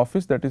out to the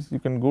office, that is, you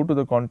can go to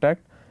the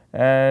contact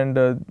and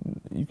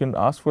you can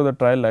ask for the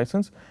trial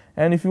license.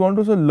 And if you want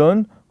to also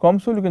learn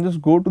COMSOL, you can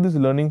just go to this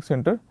learning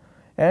center,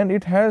 and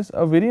it has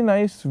a very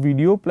nice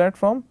video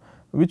platform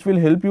which will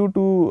help you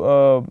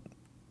to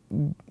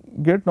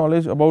get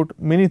knowledge about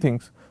many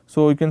things.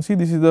 So you can see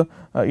this is the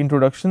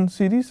introduction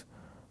series,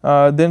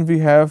 then we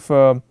have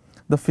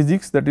the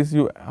physics, that is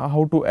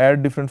how to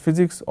add different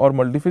physics or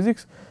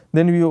multiphysics.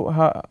 Then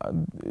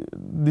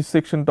this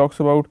section talks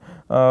about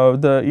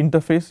the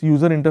interface,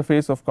 user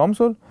interface of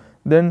COMSOL,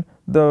 then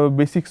the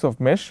basics of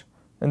mesh,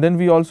 and then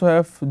we also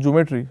have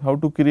geometry, how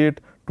to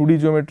create 2D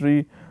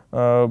geometry,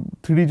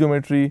 3D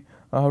geometry,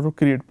 how to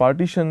create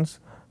partitions,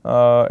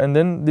 and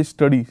then the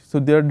study. So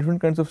there are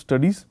different kinds of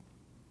studies.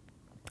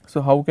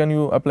 So how can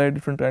you apply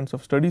different kinds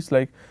of studies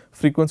like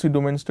frequency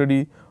domain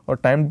study or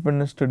time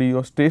dependent study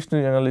or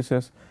stationary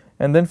analysis.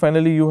 And then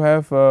finally you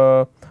have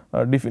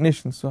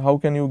definitions. So how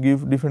can you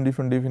give different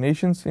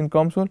definitions in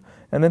COMSOL,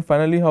 and then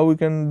finally how we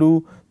can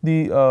do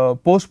the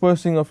post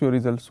processing of your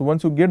results. So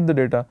once you get the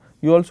data,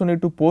 you also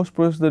need to post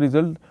process the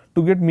result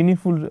to get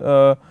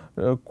meaningful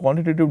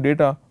quantitative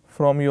data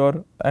from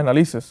your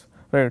analysis,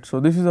 right. So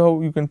this is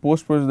how you can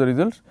post process the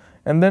results,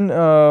 and then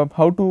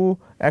how to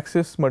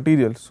access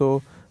material.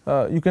 So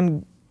you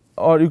can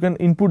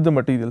input the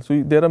material.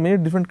 So there are many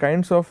different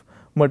kinds of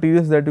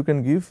materials that you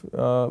can give,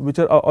 which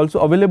are also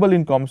available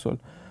in COMSOL.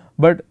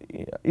 But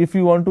if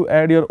you want to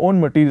add your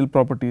own material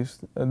properties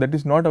that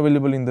is not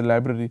available in the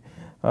library,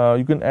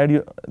 you can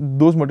add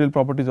those material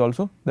properties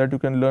also, that you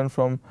can learn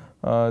from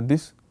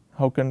this.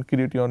 How can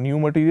create your new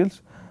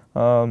materials,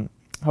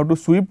 how to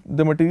sweep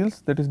the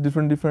materials, that is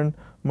different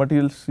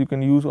materials you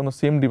can use on the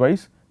same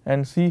device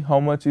and see how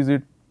much is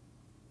it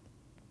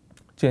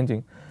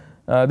changing.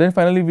 Then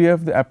finally we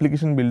have the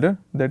application builder,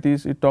 that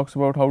is, it talks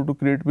about how to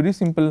create very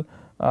simple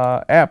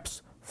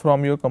apps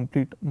from your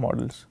complete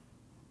models,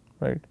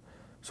 right.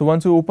 So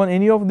once you open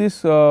any of this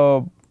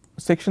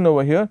section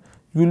over here,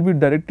 you will be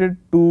directed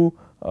to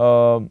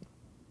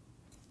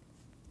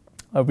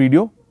a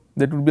video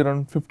that will be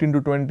around 15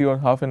 to 20 or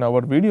half an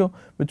hour video,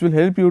 which will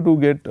help you to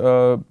get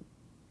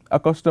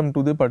accustomed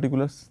to the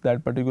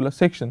that particular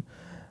section.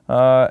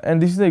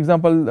 And this is the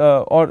example,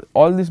 or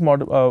all these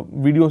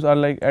videos are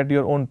like at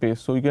your own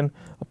pace. So you can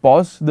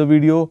pause the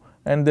video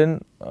and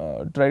then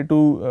try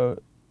to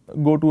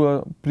go to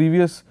a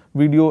previous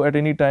video at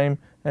any time,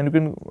 and you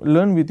can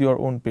learn with your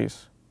own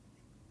pace.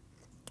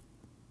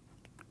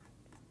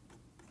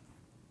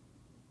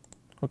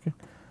 Okay.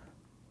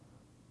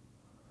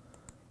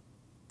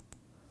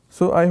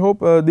 So I hope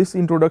this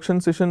introduction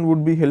session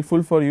would be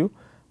helpful for you.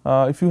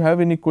 If you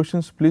have any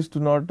questions, please do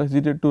not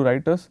hesitate to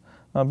write us.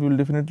 We will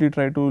definitely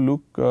try to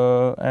look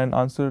and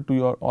answer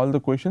to all the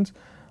questions.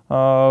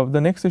 The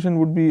next session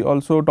would be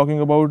also talking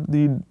about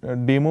the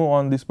demo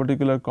on this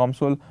particular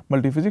COMSOL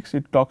multiphysics.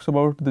 It talks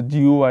about the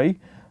GUI,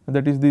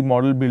 that is the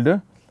model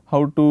builder,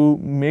 how to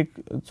make.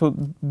 So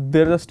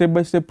there is a step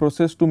by step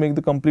process to make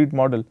the complete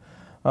model.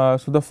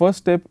 So the first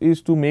step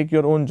is to make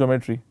your own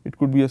geometry. It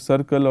could be a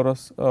circle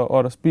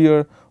or a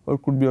sphere, or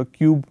it could be a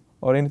cube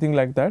or anything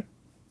like that.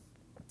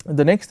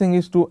 The next thing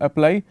is to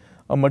apply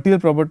a material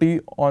property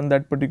on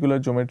that particular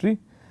geometry.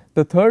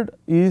 The third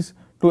is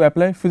to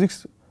apply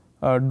physics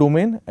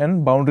domain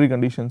and boundary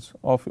conditions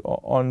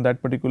on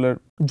that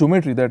particular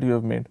geometry that you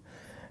have made.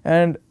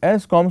 And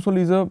as COMSOL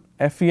is a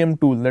FEM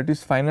tool, that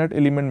is finite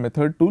element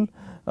method tool,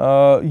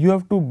 you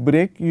have to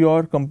break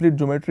your complete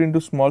geometry into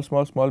small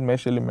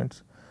mesh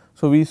elements.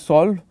 So we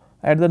solve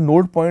at the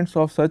node points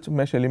of such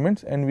mesh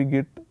elements and we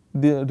get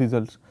the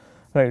results,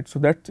 right. So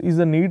that is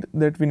the need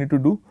that we need to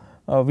do.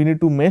 We need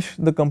to mesh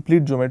the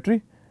complete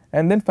geometry,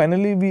 and then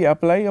finally we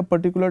apply a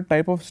particular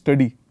type of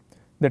study,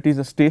 that is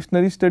a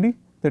stationary study,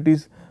 that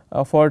is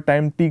for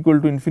time t equal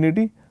to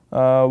infinity,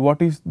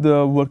 what is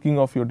the working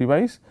of your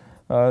device.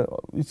 It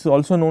is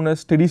also known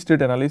as steady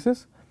state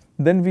analysis,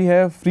 Then we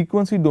have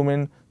frequency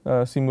domain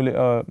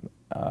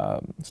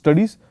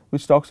studies,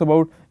 which talks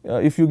about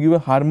if you give a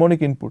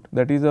harmonic input,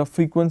 that is a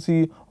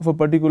frequency of a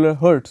particular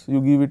hertz,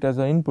 you give it as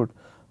an input,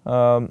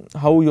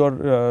 how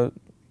your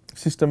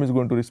system is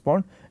going to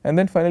respond. And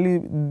then finally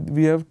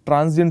we have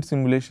transient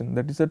simulation,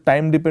 that is a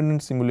time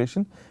dependent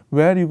simulation,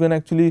 where you can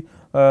actually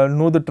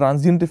know the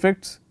transient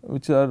effects,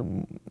 which are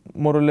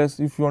more or less,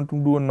 if you want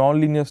to do a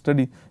non-linear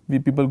study,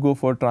 people go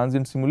for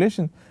transient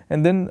simulation,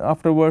 and then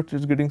afterwards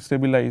it's getting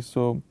stabilized.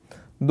 So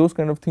those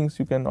kind of things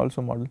you can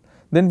also model.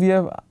 Then we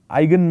have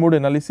eigen mode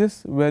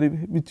analysis, where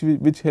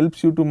which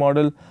helps you to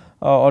model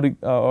or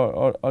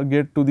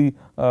get to the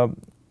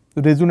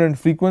resonant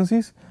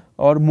frequencies,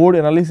 or mode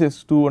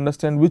analysis to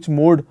understand which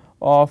mode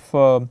of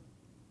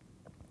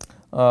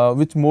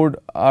which mode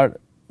are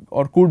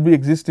or could be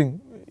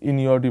existing in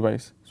your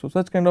device. So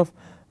such kind of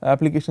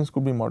applications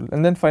could be modeled.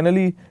 And then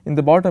finally in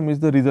the bottom is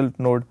the result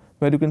node,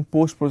 where you can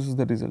post process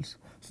the results.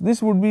 So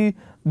this would be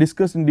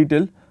discussed in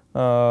detail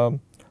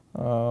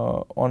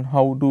on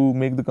how to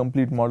make the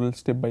complete model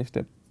step by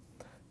step.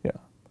 Yeah,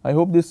 I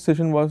hope this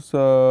session was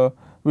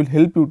will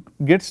help you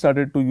get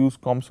started to use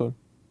COMSOL.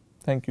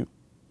 Thank you.